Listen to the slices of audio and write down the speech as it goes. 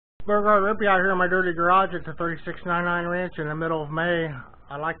Burger Rippy out here in my dirty garage at the 3699 Ranch in the middle of May.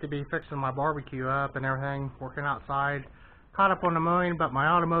 I like to be fixing my barbecue up and everything, working outside. Caught up on the mowing, but my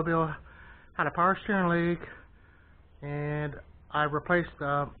automobile had a power steering leak, and I replaced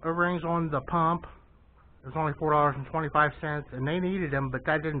the O-rings on the pump. It was only $4.25, and they needed them, but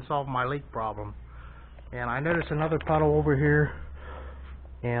that didn't solve my leak problem. And I noticed another puddle over here,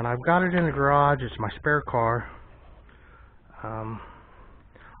 and I've got it in the garage. It's my spare car.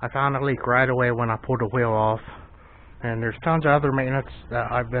 I found a leak right away when I pulled the wheel off, and there's tons of other maintenance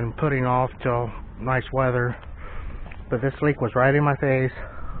that I've been putting off till nice weather, but this leak was right in my face,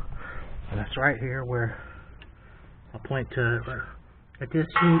 and it's right here where I'll point to at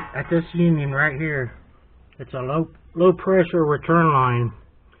this union right here. It's a low pressure return line,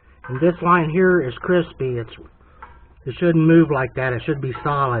 and this line here is crispy. It shouldn't move like that. It should be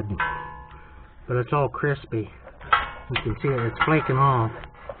solid, but it's all crispy. You can see it's flaking off.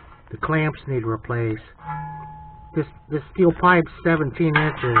 The clamps need replaced. This steel pipe's 17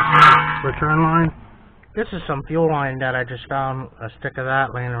 inches return line. This is some fuel line that I just found a stick of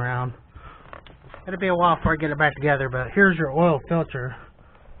that laying around. It'll be a while before I get it back together, but here's your oil filter,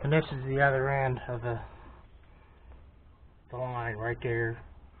 and this is the other end of the line right there.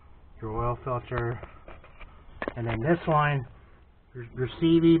 Your oil filter, and then this line, your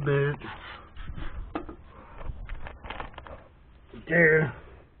CV boot. There.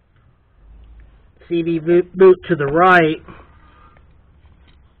 CV boot to the right,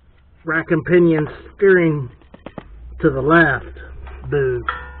 rack and pinion steering to the left boot.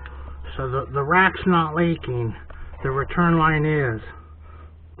 So the rack's not leaking, the return line is.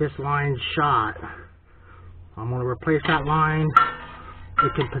 This line's shot. I'm going to replace that line.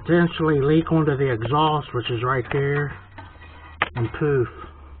 It could potentially leak onto the exhaust, which is right there, and poof.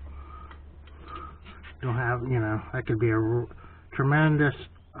 You'll have, that could be a tremendous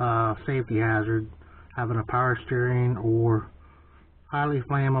safety hazard, having a power steering or highly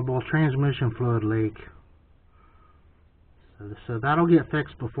flammable transmission fluid leak. So that'll get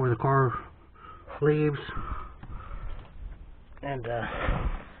fixed before the car leaves, and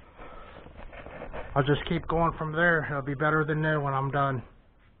I'll just keep going from there. It'll be better than new when I'm done.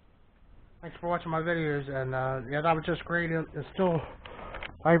 Thanks for watching my videos, and yeah, that was just great. It's still,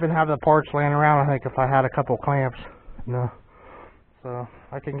 I even have the parts laying around, I think, if I had a couple clamps. So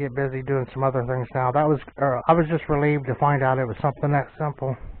I can get busy doing some other things now. I was just relieved to find out it was something that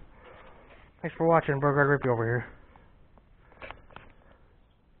simple. Thanks for watching. Burger Rippy over here.